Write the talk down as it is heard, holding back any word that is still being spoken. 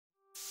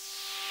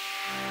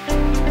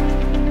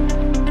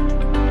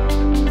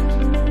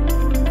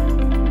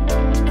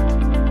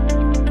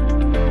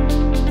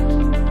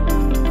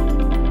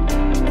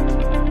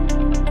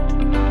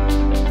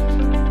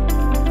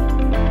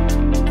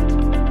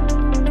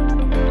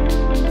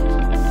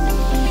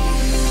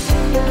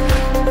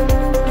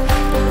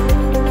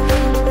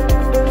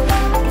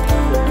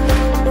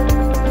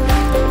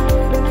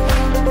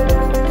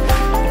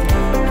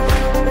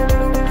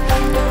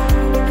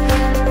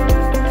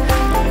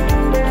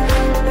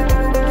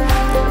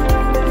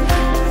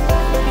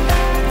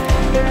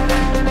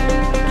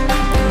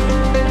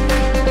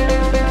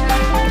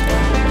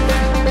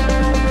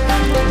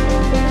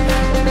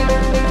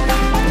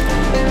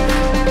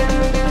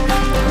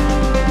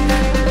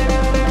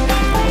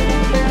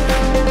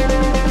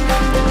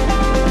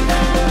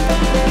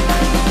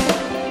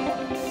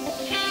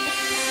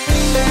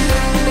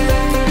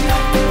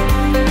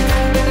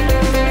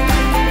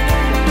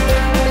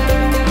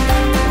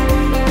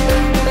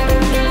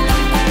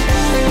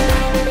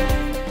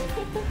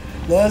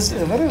There's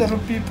very little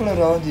people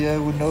around here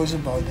who knows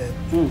about that.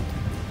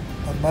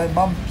 But my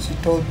mom, she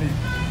told me,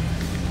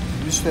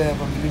 we used to have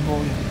a millie ball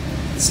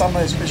in summer,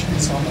 especially in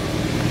summer.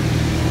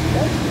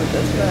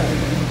 That's bad.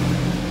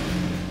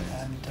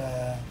 And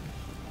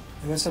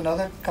there was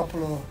another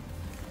couple of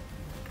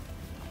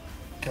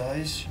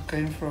guys who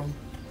came from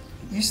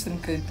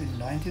Eastern Cape in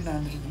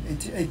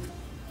 1988.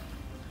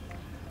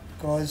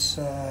 Because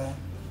I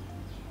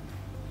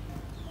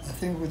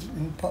think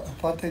within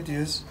apartheid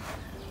years,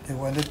 they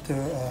wanted to,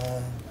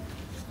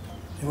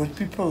 there were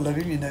people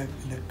living in a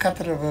Cut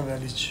River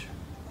village.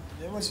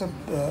 There was a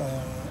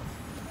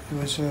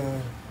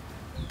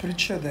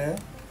preacher there,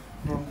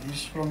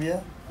 he's from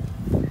here,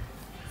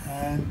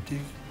 and he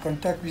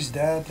contacted his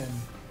dad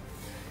and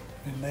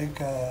we make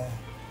a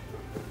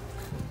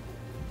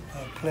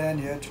plan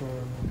here to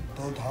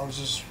build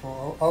houses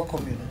for our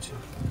community.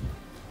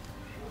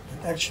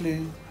 But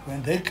actually,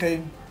 when they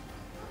came,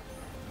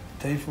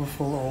 they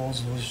fulfilled all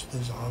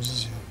those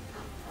houses here.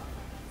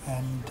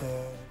 En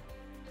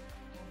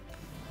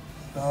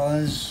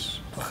daar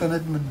is begin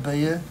het met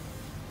bye.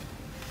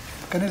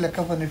 Kan nie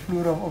lekker van die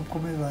vloer af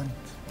opkom nie want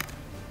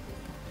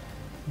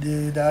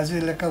daar is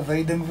nie lekker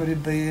veiding vir die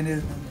bye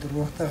nie,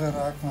 droogte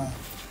geraak, maar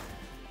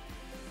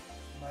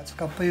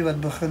maatskappy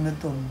wat begin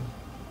het om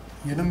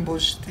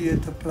heuningbostee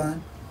te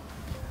plant,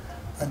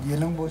 en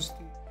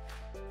heuningbostee,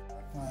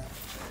 maar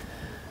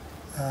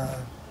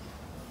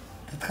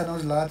dit gaan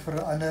ons laat vir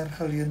 'n ander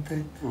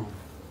geleentheid.